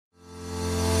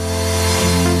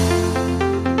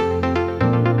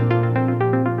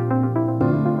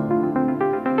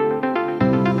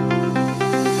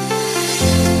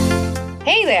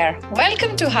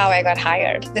Welcome to How I Got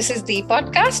Hired. This is the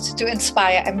podcast to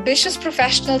inspire ambitious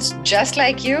professionals just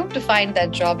like you to find that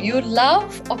job you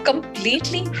love or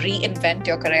completely reinvent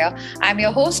your career. I'm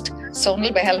your host,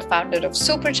 Sonal Behel, founder of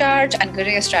Supercharge and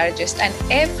career strategist. And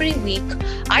every week,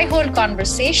 I hold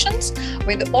conversations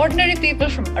with ordinary people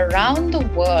from around the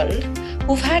world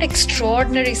who've had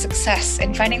extraordinary success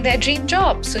in finding their dream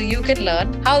job so you can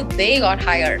learn how they got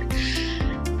hired.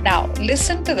 Now,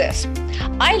 listen to this.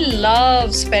 I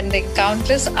love spending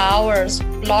countless hours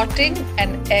plotting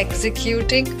and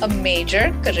executing a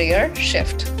major career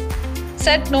shift.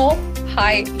 Said no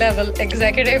high-level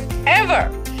executive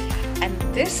ever. And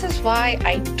this is why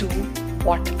I do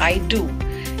what I do.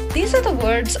 These are the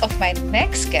words of my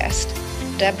next guest,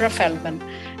 Deborah Feldman.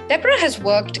 Deborah has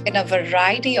worked in a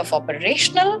variety of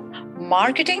operational,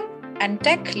 marketing, and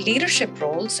tech leadership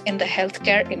roles in the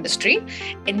healthcare industry,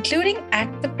 including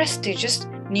at the prestigious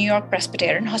New York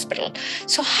Presbyterian Hospital.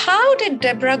 So how did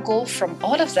Deborah go from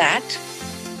all of that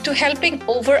to helping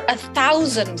over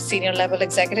 1,000 senior level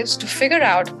executives to figure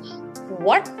out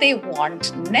what they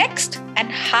want next and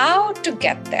how to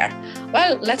get there?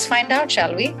 Well, let's find out,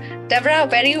 shall we? Deborah,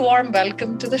 very warm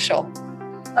welcome to the show.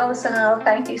 Oh, Sonal,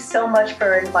 thank you so much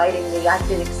for inviting me. I've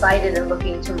been excited and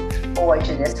looking forward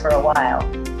to this for a while.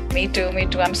 Me too.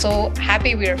 I'm so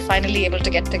happy we're finally able to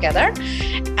get together.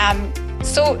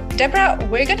 So, Deborah,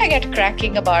 we're going to get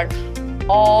cracking about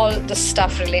all the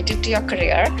stuff related to your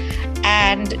career.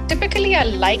 And typically, I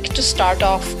like to start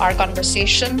off our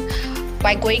conversation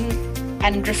by going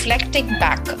and reflecting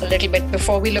back a little bit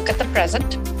before we look at the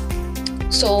present.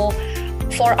 So,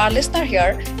 for our listener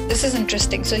here, this is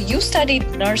interesting. So, you studied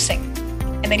nursing,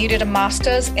 and then you did a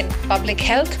master's in public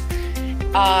health.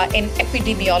 In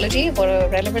epidemiology, what a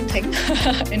relevant thing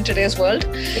in today's world.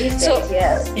 These days,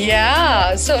 yes.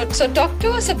 Yeah. So talk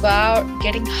to us about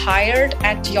getting hired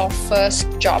at your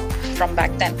first job from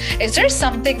back then. Is there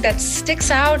something that sticks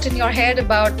out in your head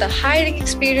about the hiring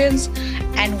experience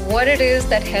and what it is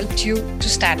that helped you to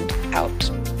stand out?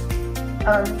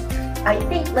 I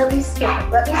think let me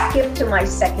skip to my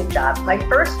second job. My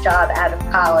first job out of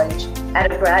college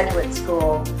at a graduate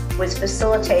school was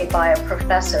facilitated by a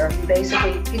professor who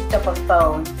basically picked up a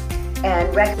phone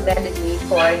and recommended me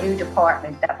for a new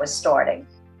department that was starting.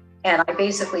 And I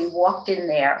basically walked in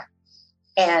there,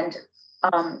 and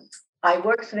I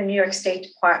worked for the New York State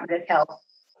Department of Health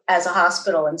as a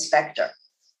hospital inspector.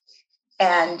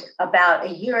 And about a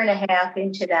year and a half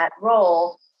into that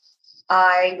role,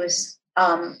 I was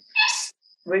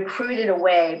recruited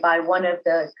away by one of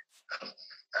the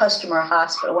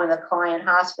one of the client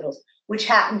hospitals, which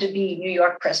happened to be New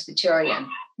York Presbyterian.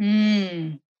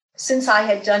 Since I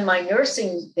had done my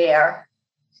nursing there,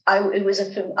 my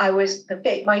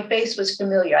face was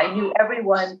familiar. I knew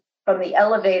everyone from the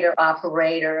elevator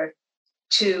operator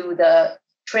to the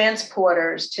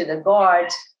transporters to the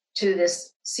guards to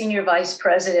this senior vice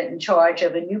president in charge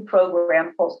of a new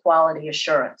program called Quality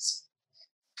Assurance.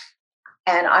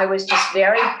 And I was just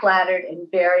very flattered and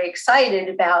very excited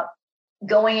about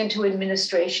going into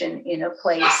administration in a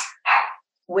place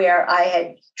where I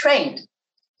had trained.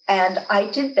 And I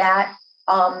did that.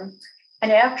 And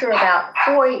after about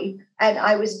 40, and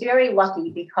I was very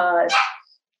lucky because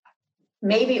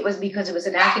maybe it was because it was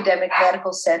an academic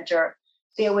medical center,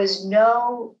 there was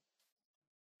no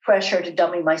pressure to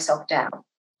dummy myself down.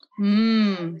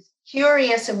 I was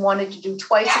curious and wanted to do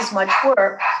twice as much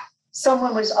work.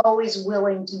 Someone was always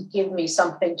willing to give me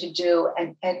something to do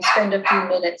and spend a few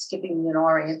minutes giving me an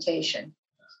orientation.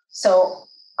 So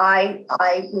I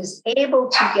was able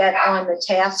to get on the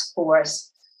task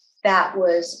force that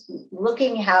was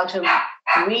looking how to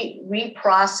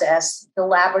reprocess the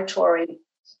laboratory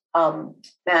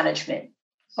management,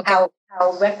 okay. how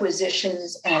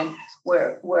requisitions and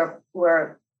were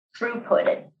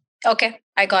throughputed. Okay,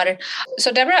 I got it.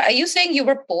 So Deborah, are you saying you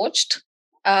were poached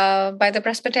by the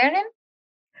Presbyterian?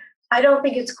 I don't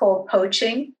think it's called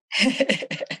poaching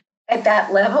at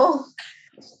that level.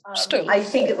 I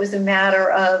think it was a matter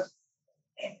of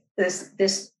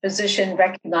this physician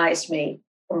recognized me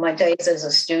from my days as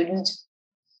a student.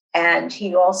 And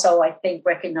he also, I think,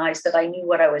 recognized that I knew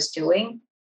what I was doing.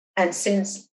 And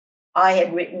since I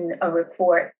had written a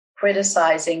report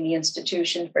criticizing the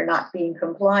institution for not being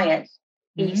compliant,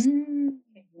 he said,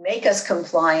 make us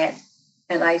compliant.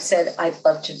 And I said, I'd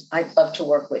love to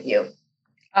work with you.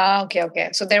 Okay.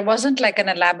 So there wasn't like an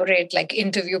elaborate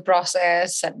interview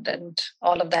process and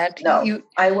all of that. No,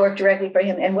 I worked directly for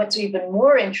him. And what's even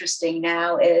more interesting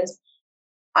now is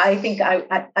I think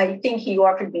he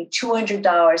offered me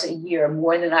 $200 a year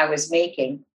more than I was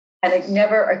making. And it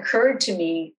never occurred to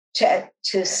me to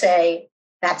say,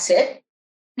 that's it.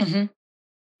 Mm-hmm.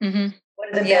 Mm-hmm.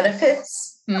 what are the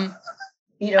benefits? Mm.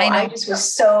 I just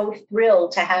was so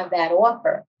thrilled to have that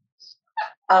offer.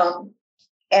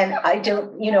 And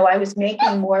I was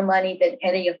making more money than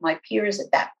any of my peers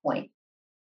at that point.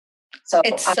 So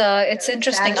it's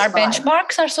interesting. Our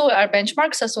benchmarks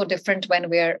are so different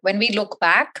when we look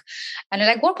back and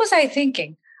like, what was I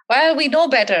thinking? Well, we know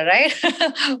better, right?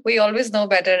 We always know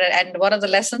better. And one of the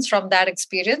lessons from that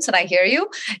experience, and I hear you,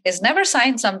 is never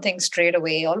sign something straight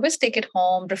away. Always take it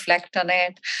home, reflect on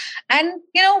it. And,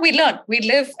 we learn, we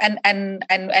live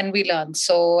and we learn.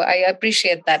 So I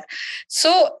appreciate that.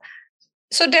 So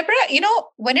Deborah,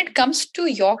 when it comes to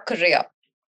your career,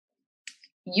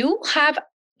 you have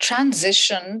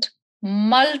transitioned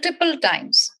multiple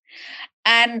times.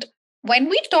 And when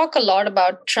we talk a lot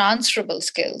about transferable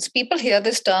skills, people hear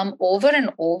this term over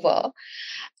and over.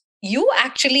 You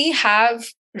actually have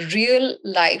real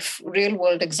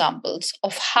world examples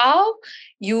of how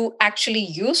you actually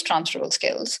use transferable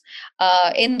skills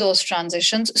in those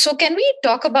transitions. So can we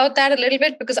talk about that a little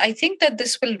bit? Because I think that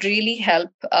this will really help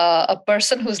a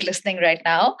person who's listening right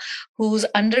now, who's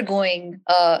undergoing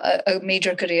a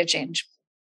major career change.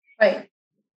 Right.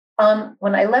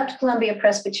 When I left Columbia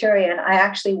Presbyterian, I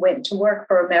actually went to work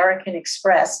for American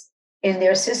Express in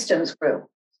their systems group.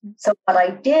 So what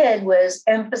I did was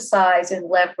emphasize and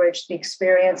leverage the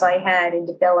experience I had in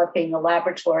developing a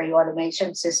laboratory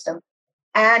automation system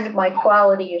and my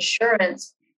quality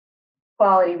assurance,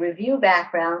 quality review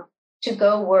background to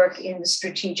go work in the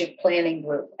strategic planning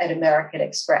group at American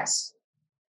Express.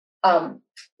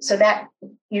 So that,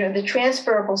 the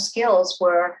transferable skills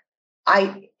were,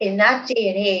 in that day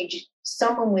and age,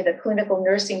 someone with a clinical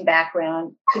nursing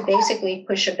background could basically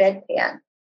push a bedpan.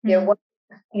 Mm-hmm. There was,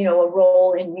 a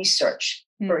role in research,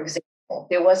 for example.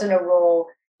 There wasn't a role,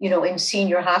 in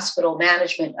senior hospital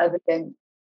management other than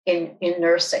in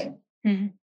nursing. Mm-hmm.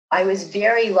 I was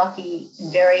very lucky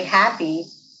and very happy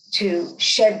to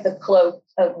shed the cloak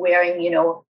of wearing,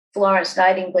 Florence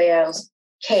Nightingale's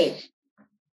cape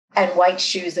and white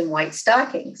shoes and white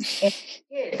stockings. And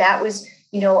that was,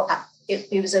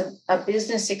 it was a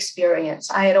business experience.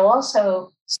 I had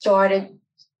also started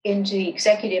into the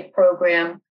executive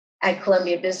program at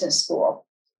Columbia Business School.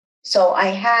 So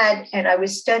I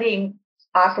was studying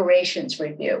operations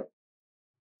review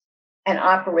and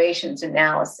operations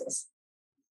analysis,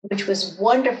 which was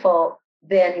wonderful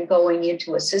then going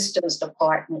into a systems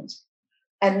department.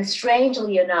 And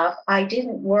strangely enough, I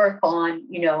didn't work on,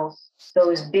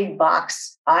 those big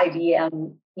box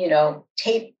IBM,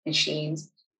 tape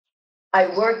machines.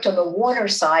 I worked on the Warner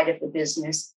side of the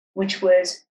business, which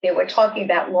was, they were talking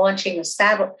about launching a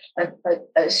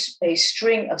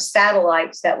string of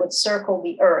satellites that would circle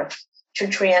the Earth to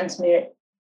transmit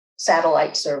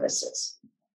satellite services.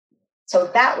 So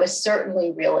that was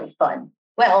certainly really fun.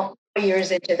 Well, 4 years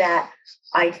into that,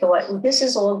 I thought, well, this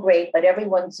is all great, but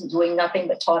everyone's doing nothing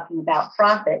but talking about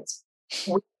profits.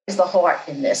 Where is the heart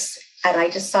in this? And I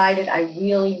decided I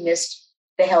really missed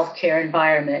the healthcare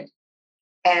environment.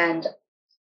 And,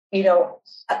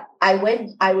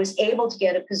 I was able to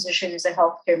get a position as a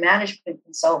healthcare management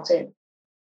consultant.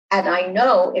 And I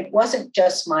know it wasn't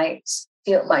just my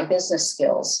business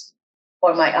skills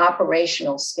or my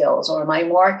operational skills or my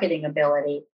marketing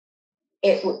ability.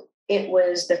 It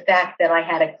was the fact that I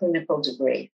had a clinical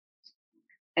degree.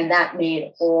 And that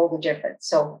made all the difference.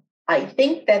 So I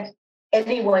think that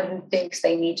anyone who thinks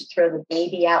they need to throw the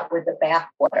baby out with the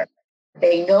bathwater,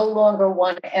 they no longer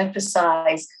want to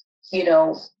emphasize,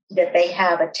 that they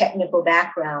have a technical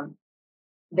background.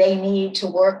 They need to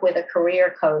work with a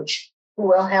career coach who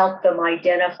will help them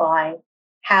identify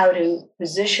how to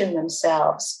position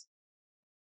themselves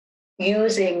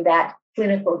using the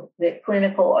clinical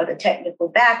or the technical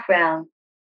background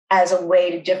as a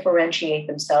way to differentiate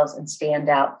themselves and stand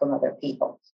out from other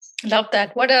people. Love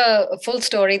that. What a full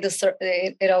story,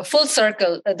 full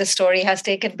circle this story has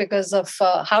taken because of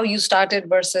how you started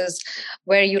versus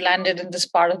where you landed in this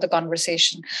part of the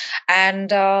conversation.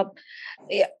 And I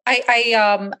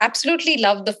absolutely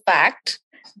love the fact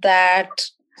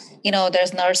that,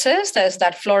 there's nurses, there's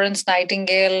that Florence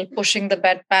Nightingale pushing the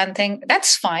bedpan thing.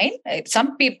 That's fine.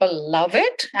 Some people love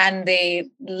it and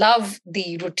they love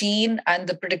the routine and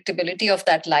the predictability of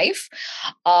that life.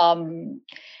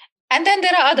 And then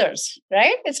there are others,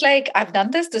 right? It's like, I've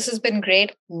done this. This has been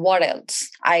great. What else?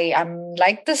 I am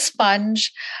like the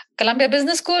sponge. Columbia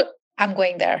Business School, I'm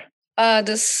going there.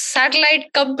 This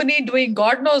satellite company doing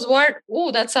God knows what.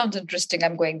 Oh, that sounds interesting.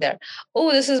 I'm going there.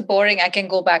 Oh, this is boring. I can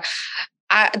go back.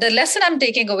 The lesson I'm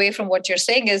taking away from what you're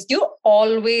saying is you're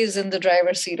always in the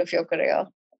driver's seat of your career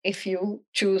if you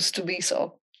choose to be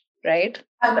so, right?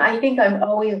 I think I'm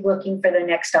always looking for the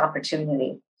next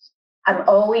opportunity. I'm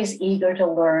always eager to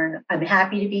learn. I'm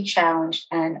happy to be challenged,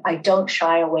 and I don't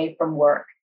shy away from work.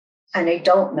 And I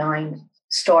don't mind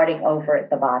starting over at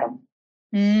the bottom.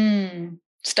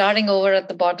 Starting over at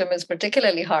the bottom is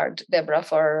particularly hard, Deborah,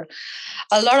 for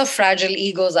a lot of fragile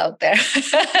egos out there.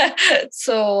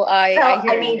 So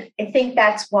I think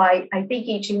that's why I think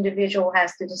each individual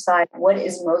has to decide what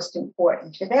is most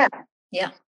important to them.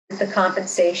 Yeah. Is it the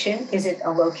compensation? Is it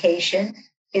a location?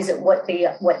 Is it what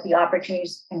the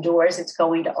opportunities and doors it's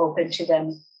going to open to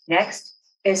them next?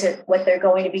 Is it what they're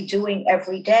going to be doing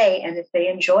every day and if they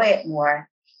enjoy it more?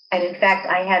 And in fact,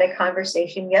 I had a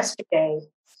conversation yesterday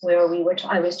where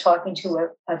I was talking to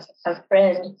a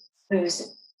friend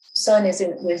whose son was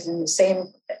in the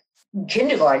same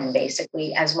kindergarten,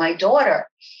 basically, as my daughter.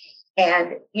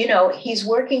 And, he's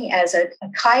working as a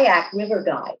kayak river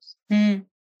guide,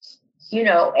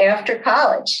 after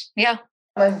college. Yeah.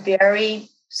 A very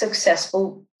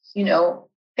successful,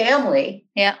 family.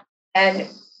 Yeah. And,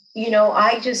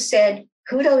 I just said,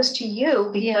 kudos to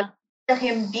you because let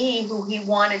him be who he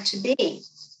wanted to be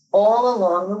all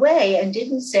along the way, and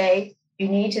didn't say you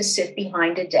need to sit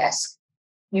behind a desk.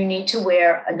 You need to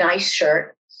wear a nice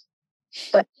shirt,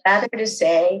 but rather to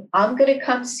say, I'm going to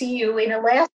come see you in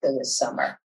Alaska this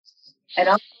summer, and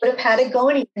I'll go to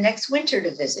Patagonia next winter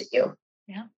to visit you.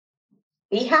 Yeah.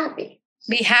 Be happy.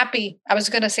 Be happy. I was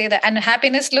going to say that. And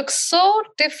happiness looks so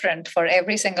different for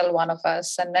every single one of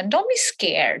us. And then don't be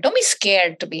scared. Don't be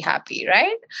scared to be happy,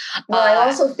 right? Well, I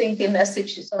also think the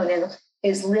message is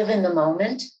live in the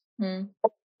moment.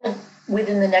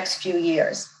 Within the next few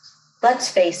years.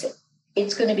 Let's face it,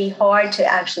 it's going to be hard to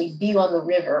actually be on the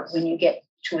river when you get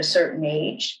to a certain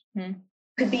age. You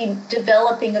could be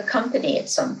developing a company at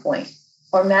some point,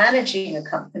 or managing a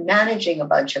company, managing a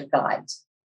bunch of guides.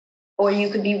 Or you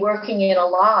could be working in a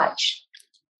lodge,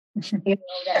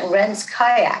 that rents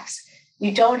kayaks.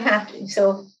 You don't have to.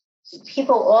 So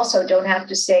people also don't have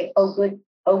to say, oh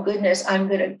goodness, I'm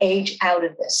going to age out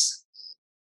of this.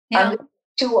 Yeah. I'm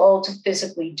too old to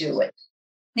physically do it.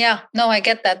 Yeah, no, I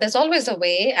get that. There's always a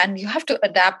way, and you have to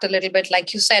adapt a little bit,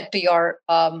 like you said, to your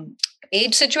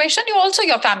age situation,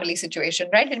 your family situation,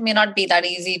 right? It may not be that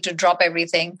easy to drop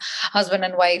everything, husband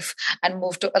and wife, and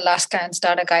move to Alaska and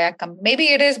start a kayak company. Maybe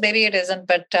it is, maybe it isn't,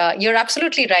 but you're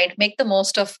absolutely right. Make the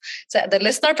most of the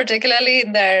listener, particularly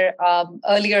in their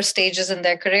earlier stages in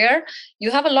their career.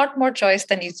 You have a lot more choice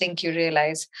than you think you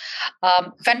realize.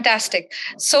 Fantastic.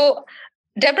 So,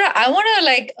 Deborah, I want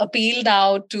to appeal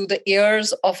now to the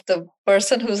ears of the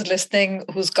person who's listening,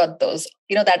 who's got those,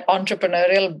 that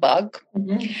entrepreneurial bug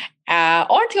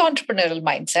or the entrepreneurial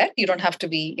mindset. You don't have to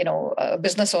be, a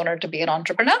business owner to be an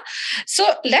entrepreneur. So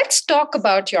let's talk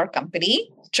about your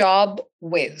company,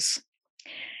 JobWiz.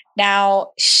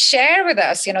 Now, share with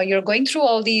us, you're going through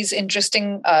all these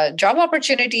interesting job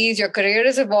opportunities. Your career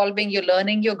is evolving. You're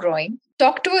learning, you're growing.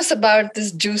 Talk to us about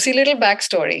this juicy little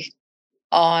backstory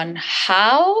on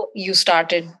how you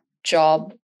started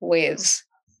JobWiz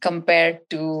compared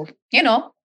to,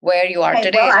 where you are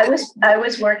today. Well, I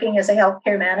was working as a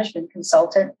healthcare management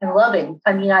consultant and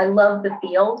I love the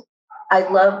field. I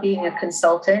love being a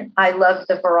consultant. I love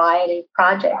the variety of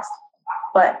projects.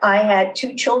 But I had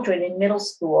 2 children in middle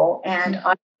school, and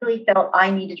I really felt I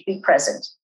needed to be present.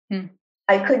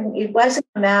 It wasn't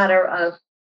a matter of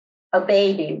a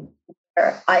baby.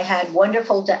 I had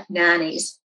wonderful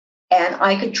nannies, and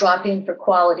I could drop in for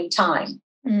quality time.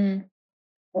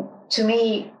 To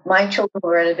me, my children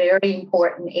were at a very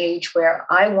important age where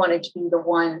I wanted to be the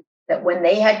one that when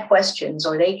they had questions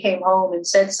or they came home and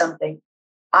said something,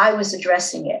 I was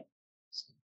addressing it.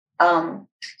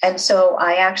 And so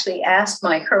I actually asked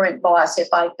my current boss if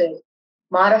I could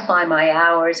modify my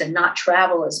hours and not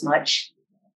travel as much.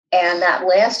 And that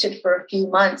lasted for a few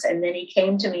months. And then he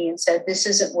came to me and said, this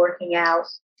isn't working out.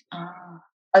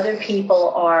 Other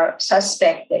people are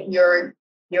suspect that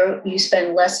you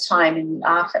spend less time in the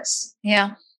office.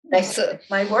 Yeah. I said,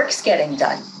 my work's getting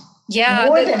done. Yeah.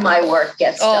 More than my work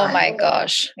gets done. Oh my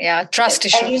gosh. Yeah. Trust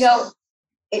issues.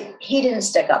 And he didn't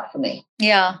stick up for me.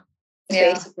 Yeah.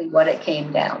 Basically what it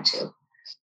came down to.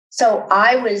 So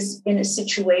I was in a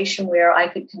situation where I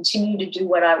could continue to do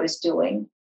what I was doing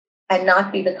and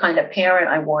not be the kind of parent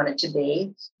I wanted to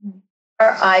be,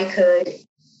 or I could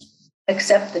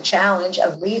accept the challenge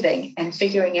of leaving and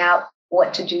figuring out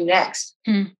what to do next.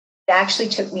 It actually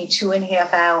took me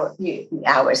 2.5 hours,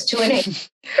 2.5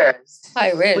 years.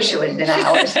 I wish it would have been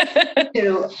hours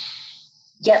to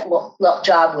get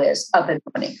JobWiz up and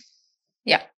running.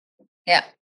 Yeah. Yeah.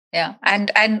 Yeah.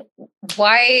 And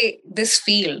why this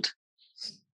field?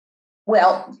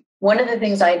 Well, one of the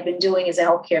things I had been doing as a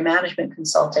healthcare management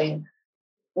consulting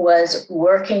was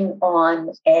working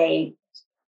on a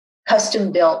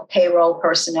custom-built payroll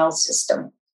personnel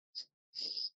system.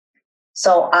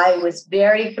 So I was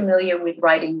very familiar with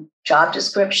writing job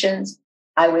descriptions.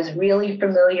 I was really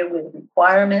familiar with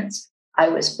requirements. I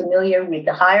was familiar with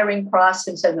the hiring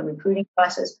process and the recruiting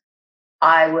process.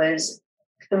 I was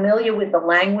familiar with the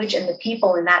language and the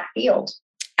people in that field.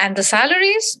 And the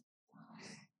salaries?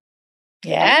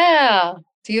 Yeah.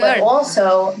 But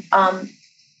also,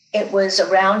 it was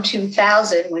around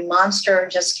 2000 when Monster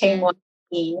just came on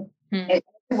the scene, and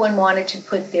everyone wanted to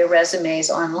put their resumes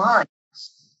online.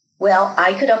 Well,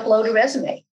 I could upload a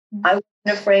resume. I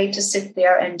wasn't afraid to sit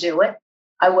there and do it.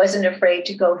 I wasn't afraid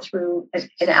to go through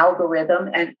an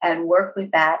algorithm and work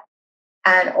with that.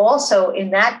 And also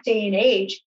in that day and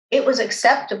age, it was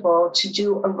acceptable to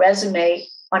do a resume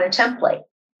on a template.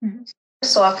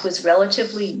 Microsoft was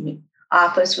relatively new,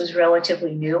 Office was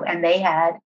relatively new, and they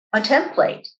had a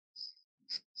template.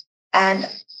 And,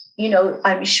 you know,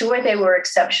 I'm sure they were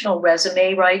exceptional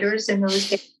resume writers in those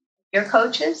days, career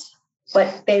coaches,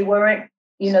 but they weren't,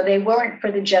 you know, they weren't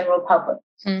for the general public.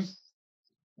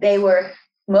 They were,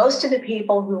 most of the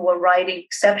people who were writing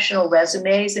exceptional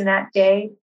resumes in that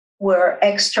day were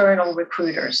external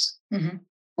recruiters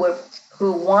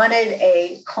who wanted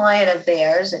a client of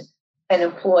theirs, an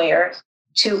employer,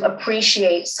 to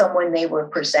appreciate someone they were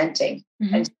presenting.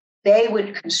 And they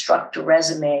would construct a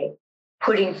resume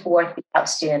putting forth the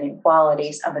outstanding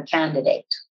qualities of a candidate.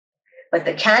 But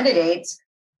the candidates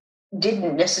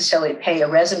didn't necessarily pay a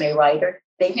resume writer.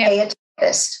 They pay a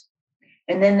typist.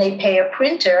 And then they pay a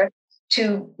printer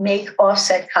to make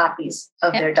offset copies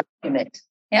of their document.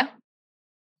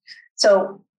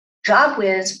 So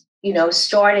JobWhiz, you know,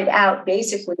 started out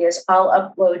basically as I'll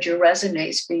upload your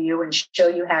resumes for you and show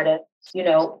you how to, you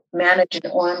know, manage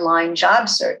an online job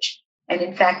search. And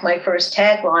in fact, my first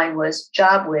tagline was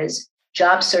JobWhiz,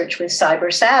 job search with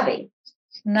cyber savvy.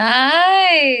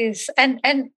 Nice.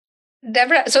 And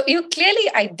Deborah, so you clearly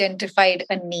identified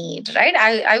a need, right?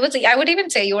 I would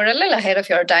even say you were a little ahead of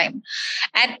your time.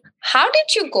 And how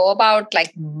did you go about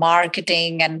like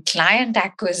marketing and client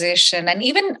acquisition and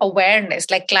even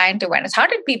awareness, like client awareness? How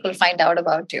did people find out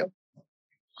about you?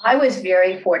 I was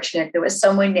very fortunate. There was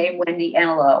someone named Wendy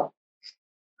Enlow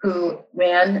who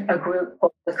ran a group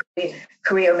called the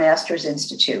Career Masters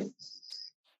Institute.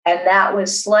 And that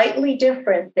was slightly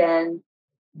different than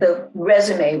the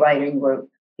resume writing group,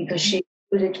 because she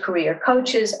included career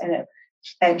coaches,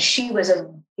 and she is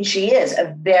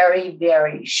a very,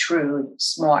 very shrewd,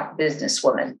 smart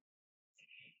businesswoman.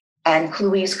 And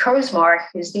Louise Kurzmark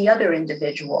is the other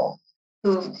individual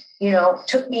who, you know,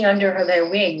 took me under their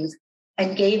wings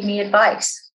and gave me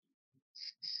advice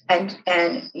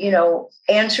and you know,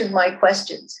 answered my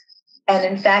questions. And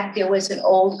in fact, there was an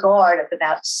old guard of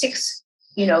about six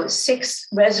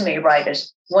resume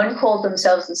writers. One called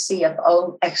themselves the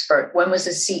CFO expert. One was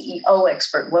the CEO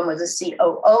expert. One was the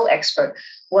COO expert.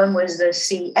 One was the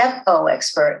CFO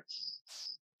expert.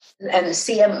 And the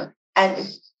CM,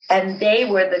 and they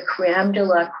were the creme de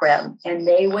la creme. And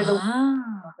they were the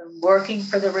working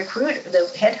for the recruiter,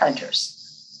 the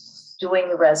headhunters, doing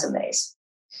the resumes.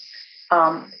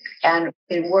 And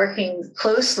in working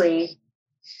closely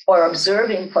or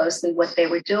observing closely what they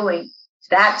were doing,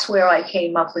 that's where I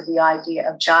came up with the idea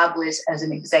of JobWhiz as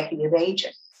an executive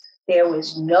agent. There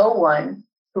was no one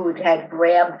who had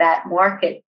grabbed that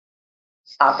market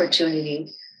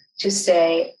opportunity to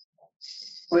say,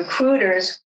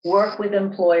 recruiters work with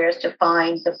employers to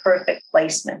find the perfect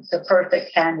placement, the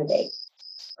perfect candidate.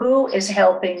 Who is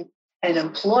helping an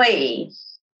employee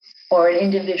or an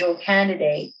individual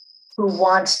candidate who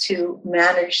wants to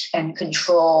manage and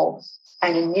control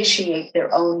and initiate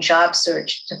their own job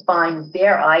search to find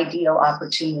their ideal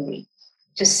opportunity,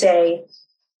 to say,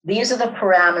 these are the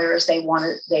parameters they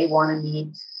want to meet.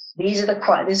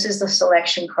 This is the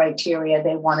selection criteria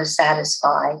they want to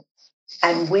satisfy.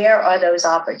 And where are those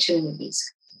opportunities?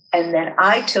 And then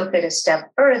I took it a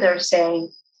step further,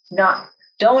 saying,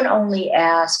 don't only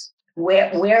ask where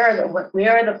are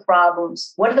the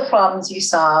problems, what are the problems you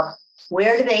solve,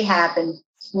 where do they happen,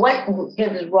 what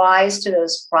gives rise to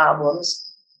those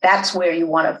problems. That's where you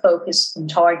want to focus and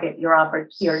target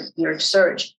your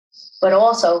search. But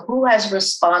also, who has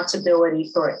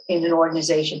responsibility in an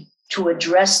organization to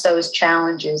address those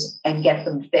challenges and get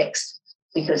them fixed?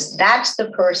 Because that's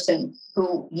the person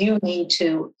who you need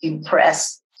to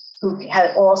impress, who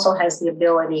also has the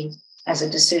ability as a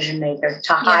decision maker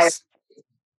to hire. Yes.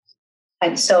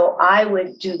 And so I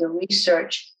would do the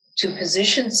research to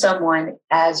position someone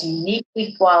as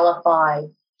uniquely qualified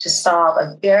to solve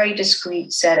a very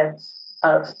discrete set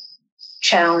of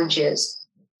challenges.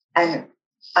 And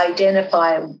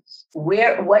identify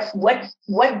what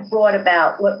brought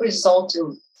about, what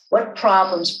resulted, what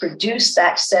problems produced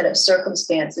that set of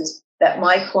circumstances that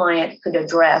my client could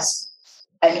address,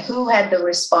 and who had the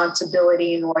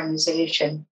responsibility in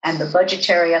organization and the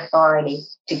budgetary authority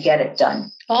to get it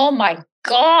done. Oh my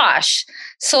gosh.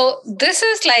 So this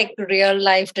is like real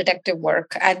life detective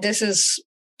work. And this is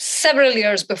several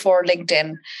years before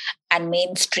LinkedIn and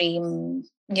mainstream,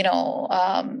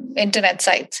 internet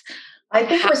sites. I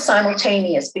think it was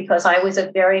simultaneous because I was a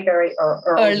very, very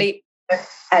early.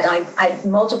 And I had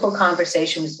multiple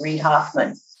conversations with Reid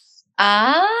Hoffman.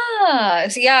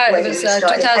 So yeah, it was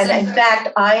 2000. And in fact,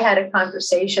 I had a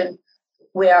conversation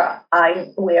where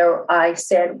I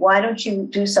said, "Why don't you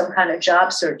do some kind of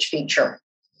job search feature?"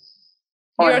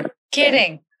 You're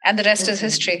kidding, and the rest is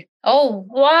history. Oh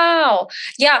wow,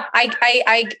 yeah, I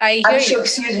hear I'm sure, you.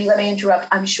 Excuse me, let me interrupt.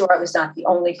 I'm sure I was not the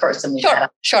only person.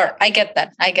 Sure, I get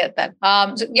that.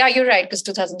 So yeah, you're right. Because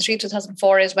 2003,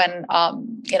 2004 is when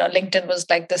LinkedIn was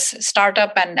like this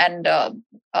startup, and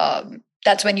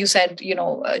that's when you said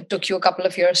it took you a couple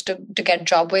of years to get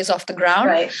Jobways off the ground,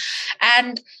 right?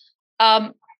 And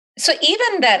so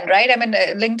even then, right? I mean,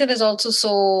 LinkedIn is also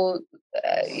so.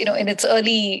 In its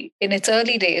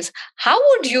early days, how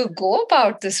would you go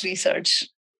about this research,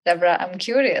 Deborah? I'm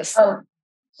curious. Oh,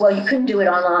 well, you couldn't do it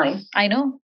online. I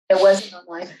know it wasn't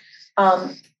online.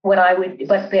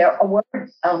 But there were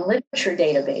literature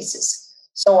databases.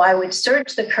 So I would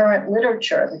search the current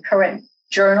literature, the current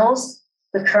journals,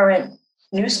 the current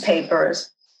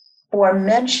newspapers for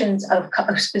mentions of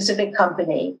a specific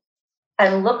company,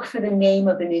 and look for the name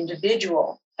of an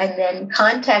individual. And then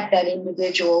contact that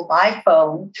individual by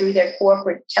phone through their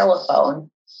corporate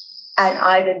telephone. And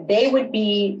either they would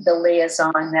be the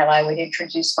liaison that I would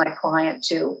introduce my client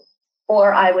to,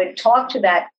 or I would talk to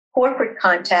that corporate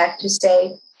contact to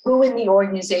say who in the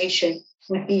organization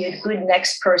would be a good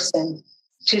next person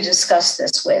to discuss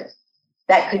this with,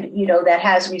 that could, that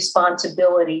has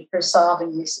responsibility for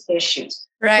solving these issues.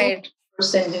 Right.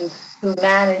 Person who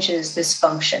manages this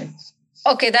function.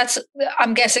 Okay,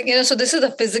 I'm guessing, so this is a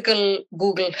physical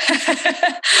Google,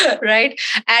 right?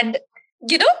 And,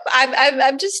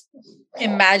 I'm just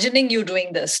imagining you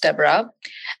doing this, Deborah.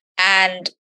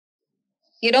 And,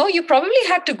 you probably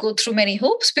had to go through many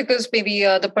hoops because maybe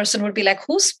the person would be like,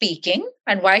 who's speaking?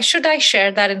 And why should I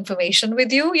share that information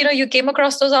with you? You came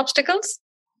across those obstacles?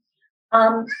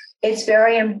 It's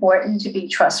very important to be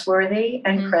trustworthy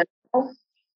and credible.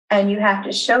 And you have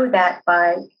to show that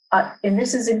by and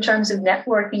this is in terms of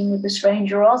networking with a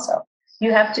stranger also.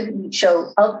 You have to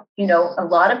show, a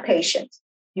lot of patience.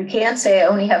 You can't say, I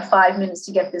only have 5 minutes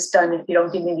to get this done. If you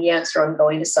don't give me the answer, I'm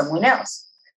going to someone else.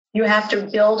 You have to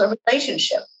build a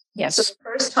relationship. Yes. So the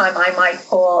first time I might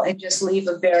call and just leave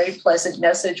a very pleasant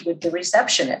message with the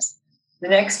receptionist. The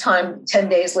next time, 10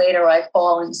 days later, I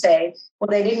call and say, well,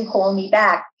 they didn't call me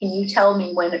back. Can you tell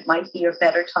me when it might be a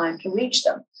better time to reach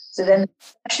them? So then the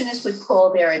receptionist would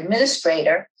call their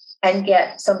administrator and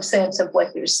get some sense of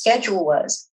what their schedule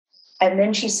was. And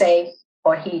then he'd say,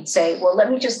 well,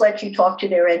 let me just let you talk to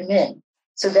their admin.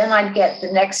 So then I'd get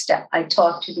the next step. I'd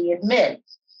talk to the admin.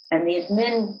 And the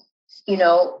admin,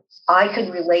 I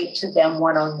could relate to them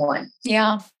one-on-one.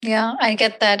 Yeah, I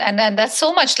get that. And that's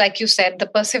so much, like you said, the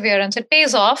perseverance, it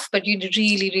pays off, but you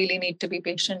really, really need to be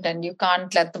patient and you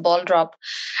can't let the ball drop.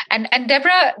 And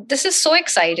Deborah, this is so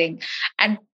exciting.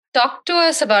 And talk to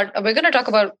us we're going to talk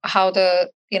about how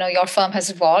your firm has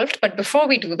evolved. But before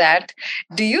we do that,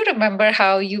 do you remember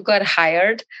how you got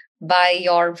hired by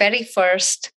your very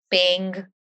first paying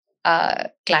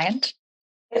client?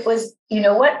 It was,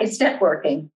 it's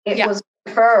networking. It was a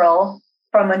referral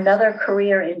from another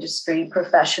career industry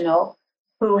professional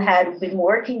who had been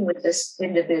working with this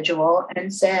individual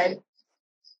and said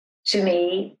to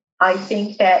me, I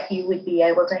think that you would be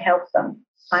able to help them.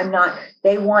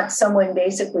 They want someone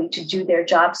basically to do their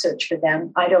job search for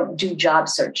them. I don't do job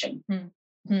searching.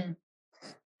 Mm-hmm.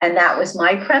 And that was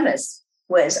my premise,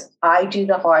 was I do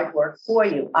the hard work for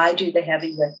you. I do the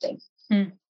heavy lifting.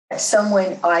 Mm.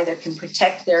 Someone either can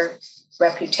protect their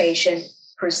reputation,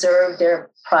 preserve their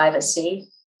privacy.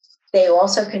 They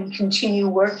also can continue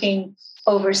working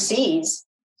overseas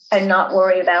and not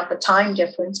worry about the time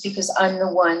difference because I'm the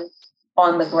one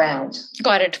on the ground.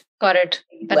 Got it.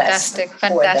 Fantastic.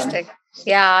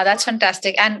 Yeah, that's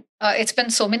fantastic. And it's been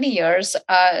so many years,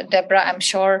 Deborah, I'm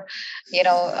sure,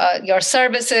 your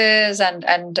services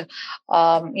and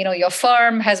your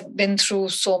firm has been through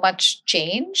so much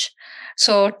change.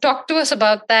 So talk to us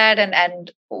about that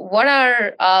and what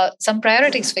are some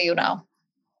priorities for you now?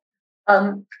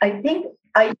 I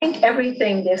think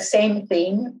everything, the same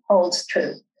theme holds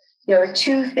true. there are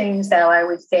two things that I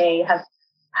would say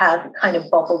have kind of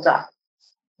bubbled up.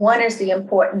 One is the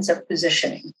importance of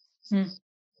positioning.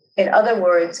 In other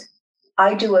words,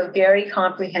 I do a very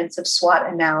comprehensive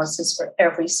SWOT analysis for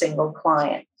every single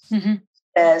client.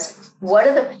 As what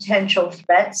are the potential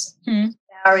threats,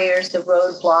 barriers, the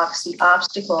roadblocks, the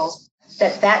obstacles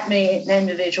that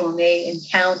individual may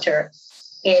encounter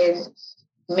in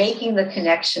making the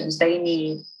connections they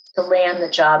need to land the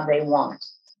job they want.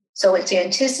 So it's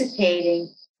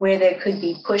anticipating where there could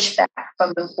be pushback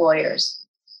from employers.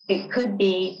 It could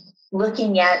be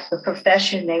looking at the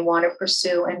profession they want to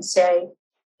pursue and say,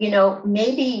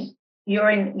 maybe you're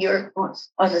in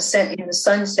the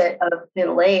sunset of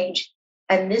middle age,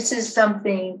 and this is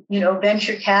something,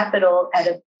 venture capital at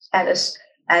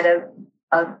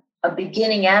a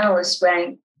beginning analyst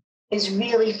rank is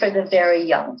really for the very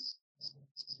young.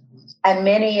 And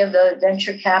many of the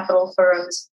venture capital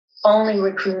firms only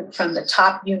recruit from the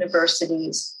top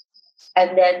universities,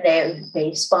 and then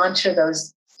they sponsor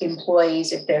those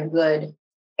employees, if they're good,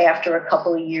 after a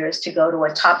couple of years to go to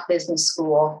a top business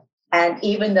school. And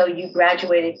even though you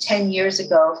graduated 10 years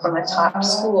ago from a top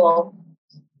school,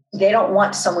 they don't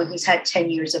want someone who's had 10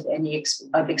 years of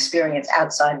experience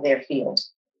outside of their field.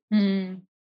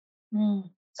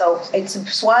 So it's a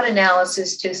SWOT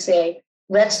analysis to say,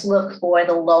 let's look for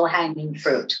the low-hanging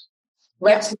fruit.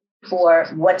 Let's look for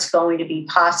what's going to be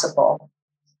possible.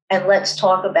 And let's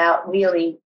talk about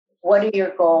really what are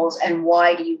your goals and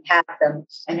why do you have them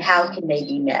and how can they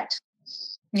be met?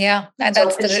 Yeah. And so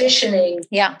that's positioning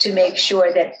to make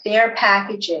sure that their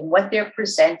packaging, what they're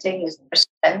presenting is their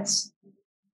strengths,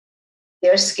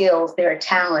 their skills, their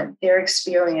talent, their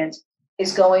experience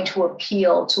is going to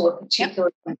appeal to a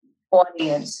particular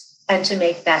audience and to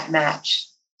make that match.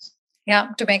 Yeah,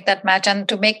 to make that match. And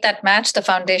to make that match, the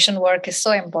foundation work is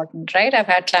so important, right? I've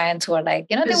had clients who are like,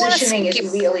 positioning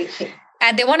is really key.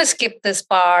 And they want to skip this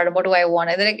part. What do I want?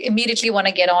 And they immediately want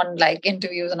to get on like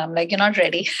interviews. And I'm like, you're not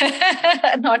ready.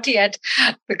 Not yet,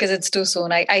 because it's too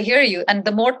soon. I hear you. And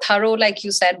the more thorough, like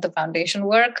you said, the foundation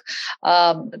work,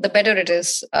 the better it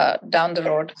is down the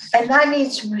road. And that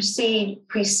needs to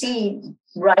precede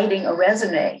writing a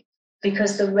resume,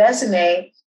 because the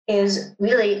resume is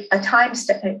really a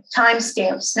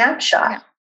timestamp snapshot.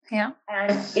 Yeah.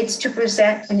 And it's to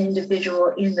present an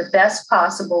individual in the best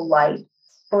possible light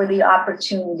for the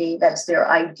opportunity that's their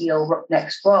ideal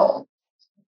next role.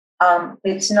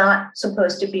 It's not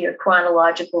supposed to be a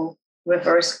chronological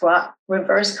reverse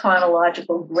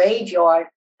chronological graveyard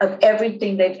of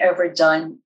everything they've ever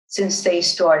done since they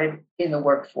started in the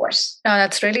workforce. No,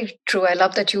 that's really true. I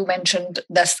love that you mentioned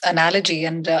this analogy.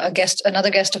 And another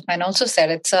guest of mine also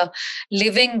said it's a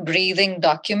living, breathing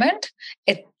document.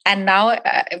 And now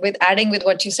with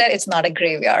what you said, it's not a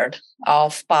graveyard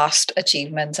of past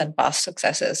achievements and past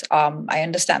successes. I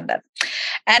understand that.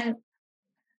 And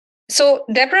so,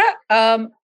 Deborah,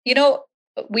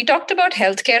 we talked about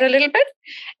healthcare a little bit.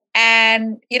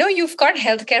 And, you've got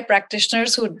healthcare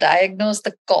practitioners who diagnose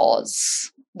the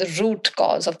root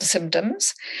cause of the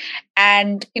symptoms.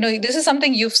 And, this is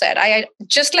something you've said. I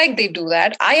just like they do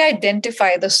that, I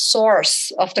identify the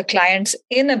source of the client's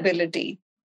inability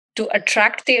to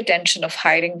attract the attention of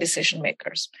hiring decision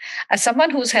makers. As someone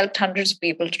who's helped hundreds of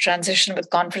people to transition with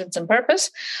confidence and purpose,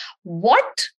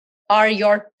 what are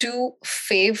your two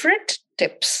favorite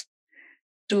tips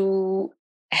to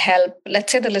help,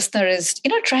 let's say the listener is,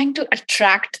 trying to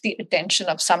attract the attention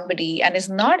of somebody and is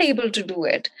not able to do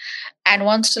it and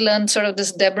wants to learn sort of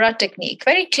this Deborah technique,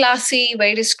 very classy,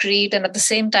 very discreet, and at the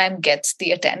same time gets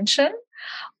the attention?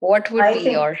 What would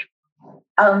be your...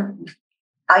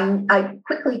 I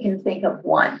quickly can think of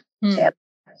one tip,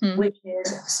 which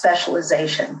is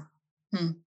specialization.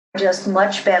 Just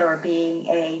much better being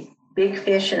a big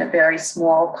fish in a very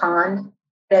small pond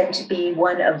than to be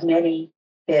one of many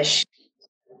fish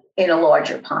in a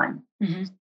larger pond,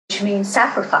 which means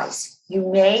sacrifice. You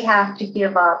may have to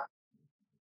give up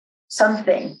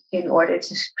something in order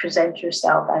to present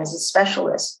yourself as a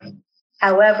specialist.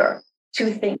 However,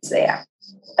 two things there.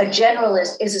 A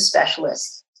generalist is a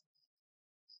specialist.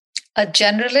 A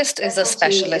generalist is a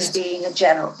specialist. Being a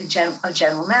general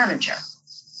manager.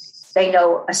 They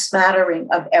know a smattering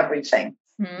of everything.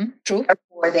 True.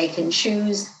 Therefore, they can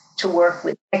choose to work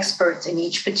with experts in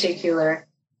each particular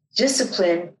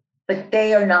discipline, but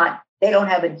they don't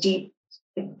have a deep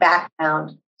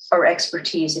background or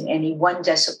expertise in any one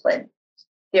discipline.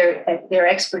 Their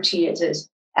expertise is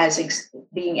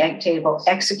being able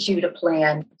to execute a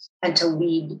plan and to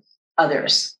lead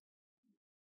others.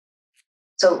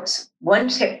 So one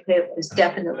tip is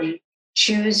definitely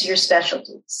choose your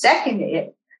specialty. Second,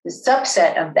 the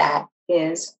subset of that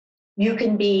is you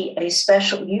can be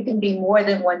you can be more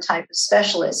than one type of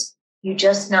specialist. You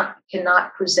just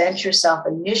cannot present yourself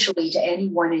initially to any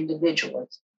one individual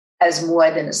as more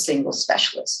than a single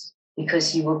specialist,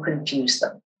 because you will confuse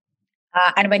them.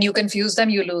 And when you confuse them,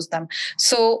 you lose them.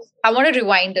 So I want to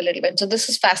rewind a little bit. So this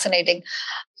is fascinating.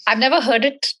 I've never heard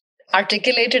it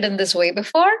articulated in this way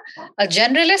before. A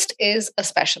generalist is a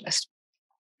specialist.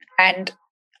 And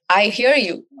I hear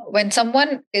you. When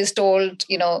someone is told,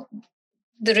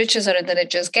 the riches are in the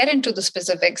niches, get into the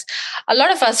specifics, a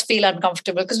lot of us feel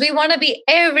uncomfortable because we want to be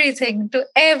everything to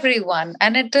everyone.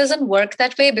 And it doesn't work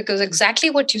that way, because exactly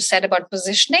what you said about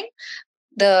positioning,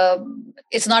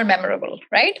 it's not memorable,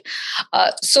 right?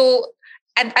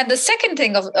 And the second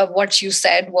thing of what you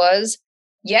said was,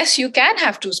 yes, you can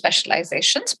have two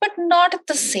specializations, but not at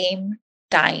the same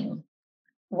time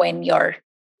when you're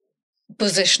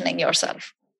positioning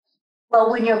yourself. Well,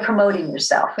 when you're promoting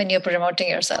yourself. You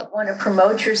want to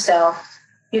promote yourself,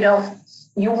 you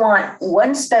want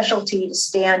one specialty to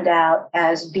stand out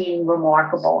as being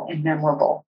remarkable and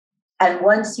memorable. And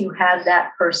once you have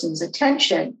that person's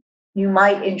attention, you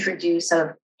might introduce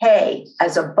hey,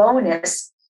 as a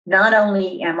bonus, not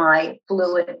only am I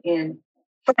fluent in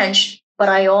French, but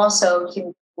I also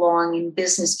can belong in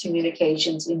business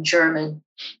communications in German,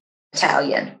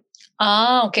 Italian.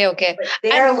 Okay. But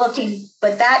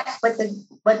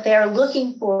they're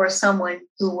looking for someone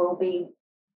who will be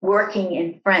working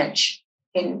in French.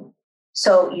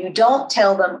 So you don't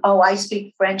tell them, oh, I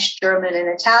speak French, German, and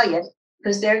Italian,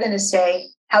 because they're going to say,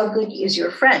 how good is your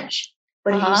French?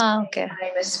 But if you say,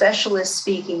 I'm a specialist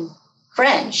speaking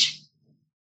French,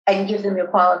 and give them your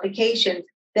qualifications,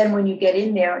 then when you get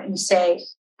in there and say,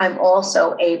 I'm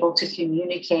also able to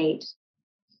communicate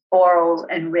oral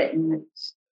and written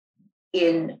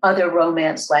in other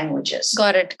Romance languages.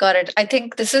 Got it. I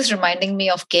think this is reminding me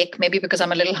of cake, maybe because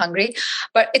I'm a little hungry,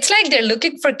 but it's like they're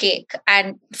looking for cake,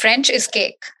 and French is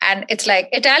cake. And it's like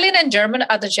Italian and German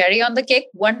are the cherry on the cake.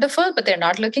 Wonderful, but they're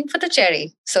not looking for the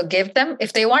cherry. So give them,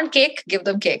 if they want cake, give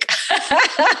them cake.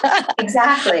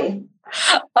 Exactly.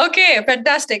 Okay,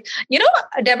 fantastic.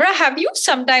 Deborah, have you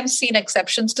sometimes seen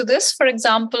exceptions to this? For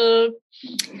example,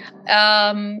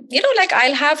 I'll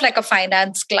have like a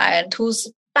finance client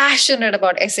who's passionate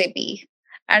about SAP,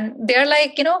 and they're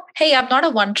like, hey, I'm not a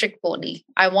one-trick pony.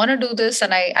 I want to do this,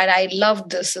 and I love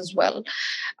this as well.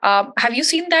 Have you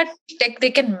seen that they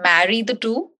can marry the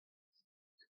two?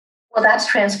 Well, that's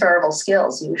transferable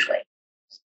skills usually.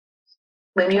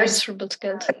 Transferable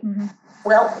skills. Mm-hmm.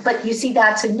 Well, but you see,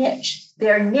 that's a niche.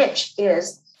 Their niche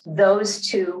is those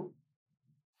two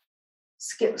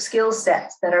skill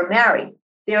sets that are married.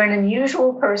 They're an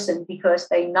unusual person because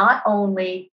they not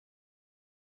only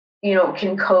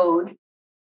can code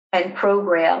and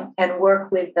program and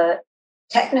work with the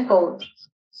technical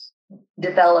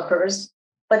developers,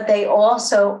 but they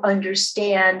also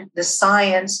understand the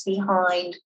science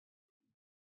behind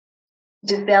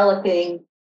developing,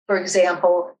 for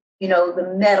example,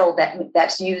 the metal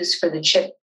that's used for the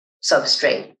chip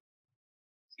substrate.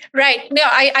 Right. No,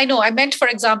 I know. I meant, for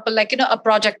example, a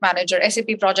project manager,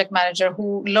 SAP project manager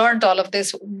who learned all of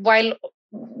this while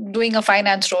doing a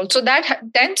finance role. So that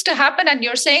tends to happen. And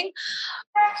you're saying,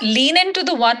 lean into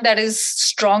the one that is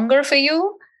stronger for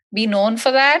you, be known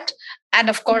for that. And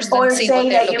of course, then see what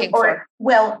they're looking for.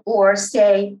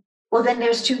 Then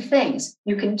there's two things.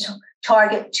 You can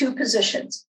target two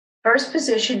positions. First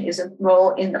position is a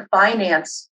role in the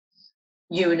finance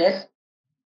unit,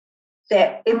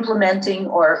 that implementing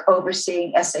or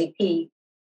overseeing SAP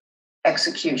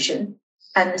execution.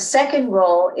 And the second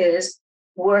role is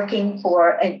working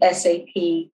for an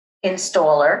SAP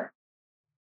installer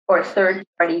or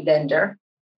third-party vendor,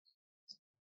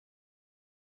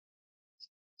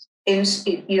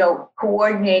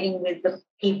 coordinating with the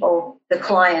people, the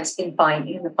clients in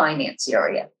the finance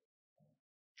area.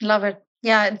 Love it.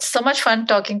 Yeah, it's so much fun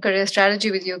talking career strategy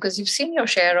with you, because you've seen your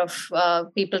share of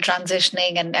people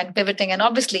transitioning and pivoting, and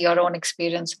obviously your own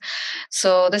experience.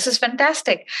 So this is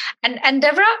fantastic. And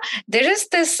Deborah, there is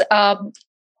this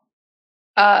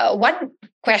one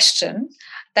question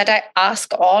that I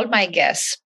ask all my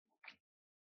guests.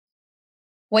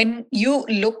 When you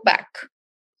look back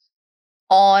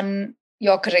on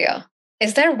your career,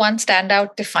 is there one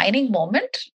standout defining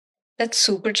moment that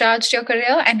supercharged your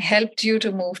career and helped you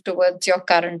to move towards your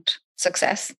current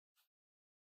success?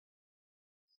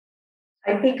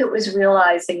 I think it was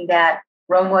realizing that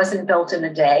Rome wasn't built in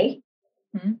a day.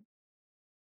 Mm-hmm.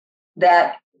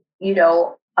 That,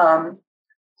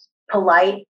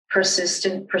 polite,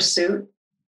 persistent pursuit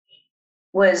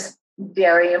was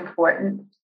very important.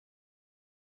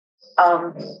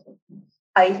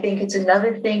 I think it's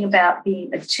another thing about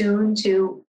being attuned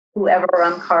to whoever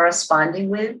I'm corresponding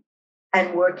with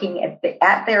and working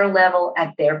at their level,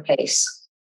 at their pace.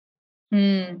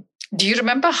 Do you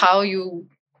remember how you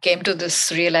came to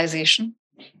this realization?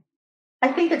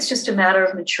 I think it's just a matter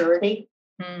of maturity.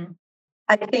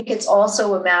 I think it's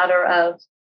also a matter of,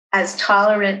 as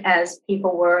tolerant as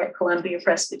people were at Columbia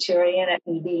Presbyterian, at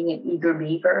me being an eager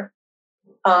beaver,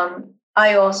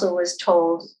 I also was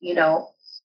told,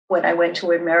 when I went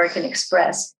to American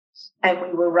Express and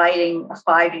we were writing a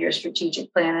 5-year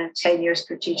strategic plan and a 10-year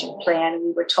strategic plan, and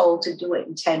we were told to do it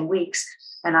in 10 weeks.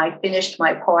 And I finished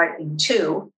my part in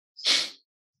 2.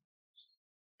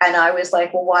 And I was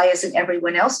like, well, why isn't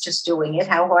everyone else just doing it?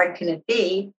 How hard can it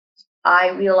be? I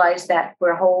realized that for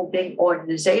a whole big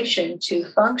organization to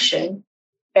function,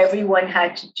 everyone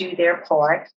had to do their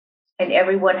part and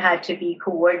everyone had to be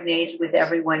coordinated with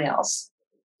everyone else.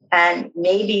 And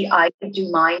maybe I could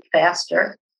do mine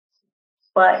faster,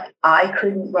 but I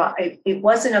couldn't. It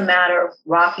wasn't a matter of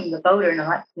rocking the boat or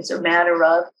not. It's a matter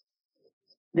of,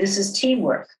 this is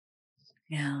teamwork.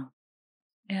 Yeah.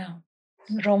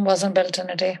 Rome wasn't built in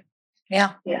a day.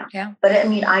 Yeah. But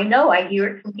I hear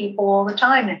it from people all the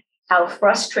time, how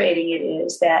frustrating it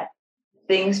is that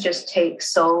things just take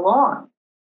so long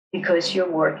because you're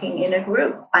working in a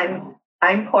group.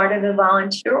 I'm part of a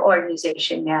volunteer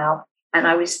organization now, and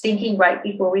I was thinking right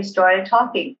before we started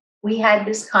talking, I had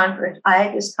this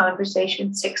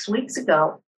conversation 6 weeks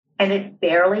ago, and it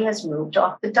barely has moved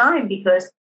off the dime because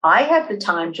I have the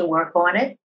time to work on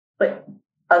it, but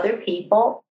other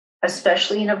people,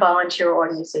 especially in a volunteer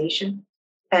organization,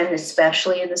 and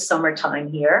especially in the summertime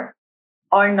here,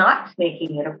 are not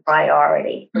making it a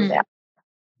priority for them.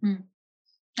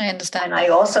 I understand. And I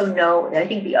also know, I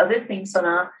think the other thing,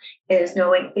 Sana, is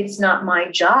knowing it's not my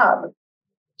job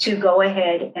to go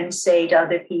ahead and say to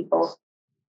other people,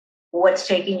 what's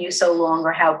taking you so long,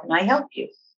 or how can I help you?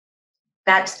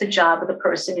 That's the job of the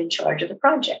person in charge of the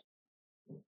project.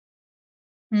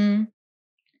 And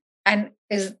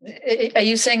are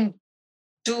you saying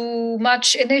too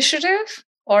much initiative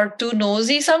or too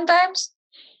nosy sometimes?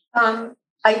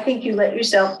 I think you let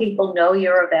people know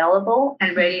you're available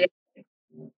and ready,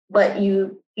 but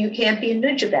you can't be a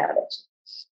nudge about it.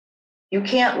 You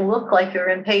can't look like you're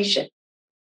impatient.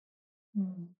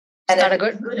 And not a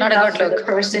good look. The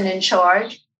person in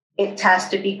charge, it has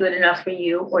to be good enough for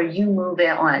you, or you move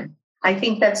it on. I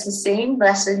think that's the same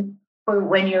lesson for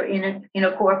when you're in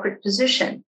a corporate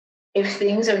position. If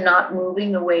things are not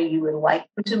moving the way you would like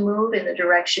them to move, in the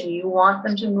direction you want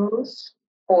them to move,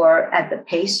 or at the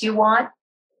pace you want,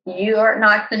 you're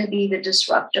not going to be the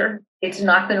disruptor. It's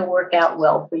not going to work out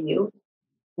well for you.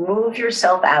 Move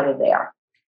yourself out of there.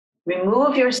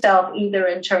 Remove yourself either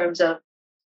in terms of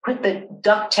put the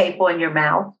duct tape on your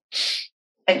mouth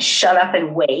and shut up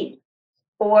and wait,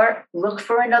 or look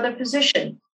for another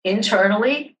position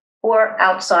internally or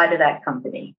outside of that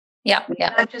company. Yeah. It may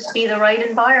not just be the right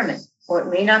environment, or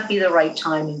it may not be the right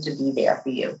timing to be there for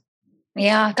you.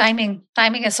 Yeah, timing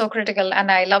is so critical.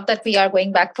 And I love that we are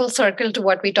going back full circle to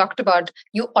what we talked about.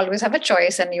 You always have a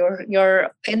choice, and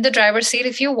you're in the driver's seat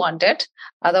if you want it.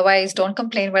 Otherwise, don't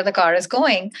complain where the car is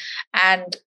going.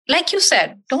 And like you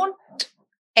said, don't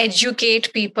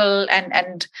educate people,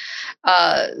 and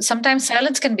sometimes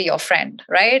silence can be your friend,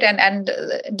 right? And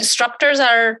disruptors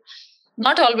are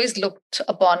not always looked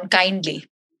upon kindly,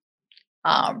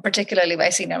 particularly by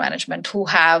senior management who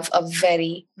have a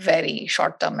very, very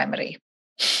short-term memory.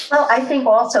 Well, I think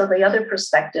also the other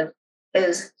perspective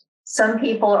is some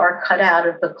people are cut out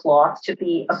of the cloth to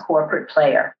be a corporate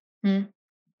player. And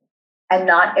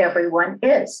not everyone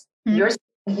is. You're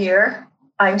sitting here,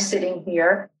 I'm sitting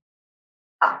here.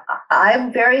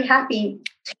 I'm very happy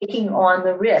taking on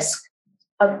the risk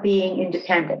of being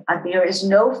independent. There is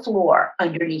no floor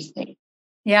underneath me.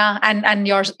 Yeah, and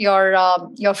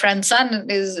your friend's son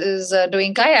is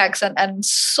doing kayaks and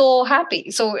so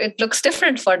happy. So it looks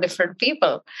different for different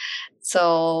people.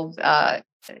 So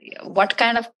what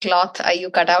kind of cloth are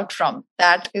you cut out from?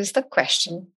 That is the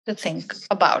question to think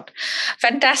about.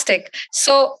 Fantastic.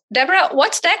 So Deborah,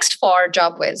 what's next for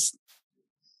JobWiz?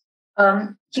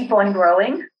 Keep on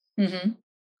growing.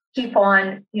 Keep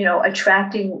on,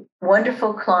 attracting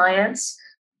wonderful clients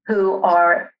who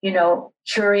are,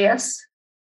 curious,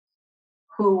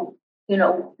 who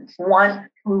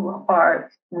are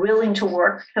willing to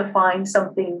work to find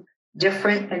something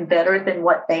different and better than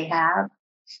what they have.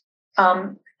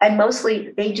 And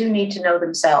mostly they do need to know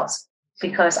themselves,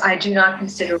 because I do not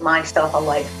consider myself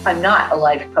I'm not a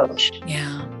life coach.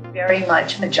 Yeah. Very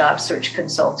much a job search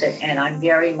consultant, and I'm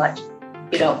very much,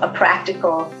 a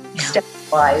practical,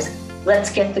 stepwise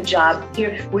let's get the job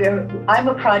here. I'm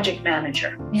a project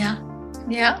manager. Yeah.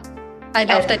 I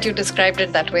love that you described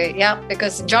it that way. Yeah,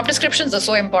 because job descriptions are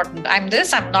so important. I'm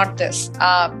this, I'm not this.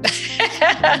 I'm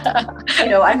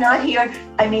not here.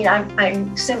 I mean, I'm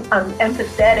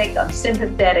empathetic, I'm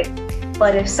sympathetic.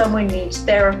 But if someone needs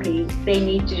therapy, they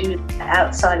need to do that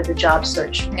outside of the job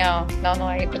search. No,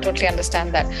 I totally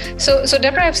understand that. So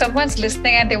Deborah, if someone's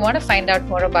listening and they want to find out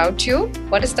more about you,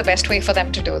 what is the best way for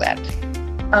them to do that?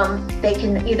 They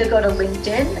can either go to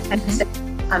LinkedIn and send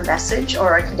a message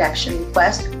or a connection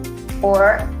request,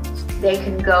 or they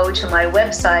can go to my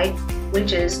website,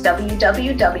 which is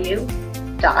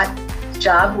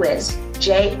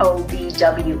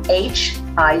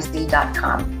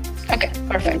www.jobwiz.com. Okay,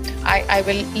 perfect. I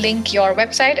will link your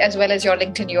website as well as your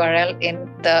LinkedIn URL in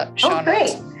the show notes.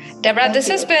 Great. Deborah, this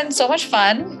has been so much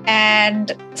fun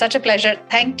and such a pleasure.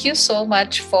 Thank you so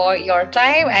much for your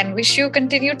time, and wish you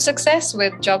continued success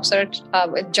with job search,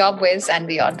 with JobWiz and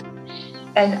beyond.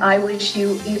 And I wish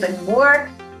you even more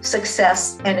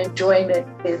success and enjoyment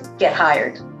with Get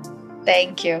Hired.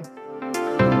 Thank you.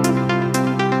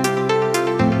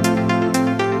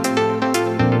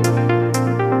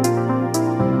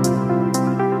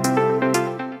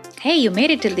 Hey, you made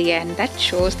it till the end. That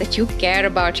shows that you care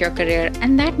about your career,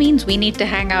 and that means we need to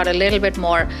hang out a little bit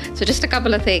more. So just a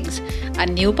couple of things. A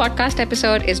new podcast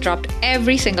episode is dropped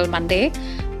every single Monday.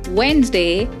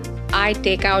 Wednesday, I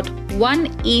take out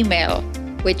one email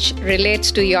which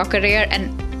relates to your career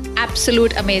and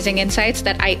absolute amazing insights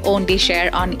that I only share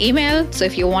on email. So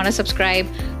if you want to subscribe,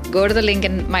 go to the link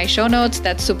in my show notes.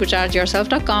 That's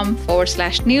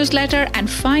superchargeyourself.com/newsletter. And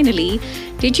finally,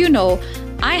 did you know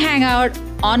I hang out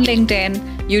on LinkedIn,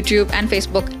 YouTube, and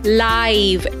Facebook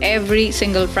live every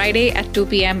single Friday at 2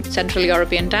 p.m. Central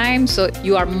European Time. So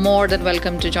you are more than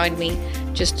welcome to join me.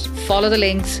 Just follow the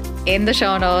links in the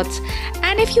show notes.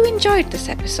 And if you enjoyed this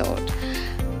episode,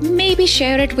 maybe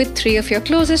share it with 3 of your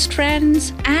closest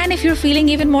friends. And if you're feeling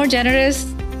even more generous,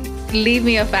 leave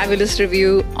me a fabulous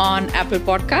review on Apple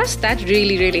Podcasts. That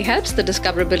really, really helps the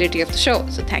discoverability of the show.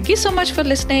 So thank you so much for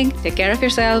listening. Take care of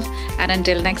yourself. And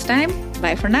until next time,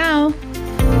 bye for now.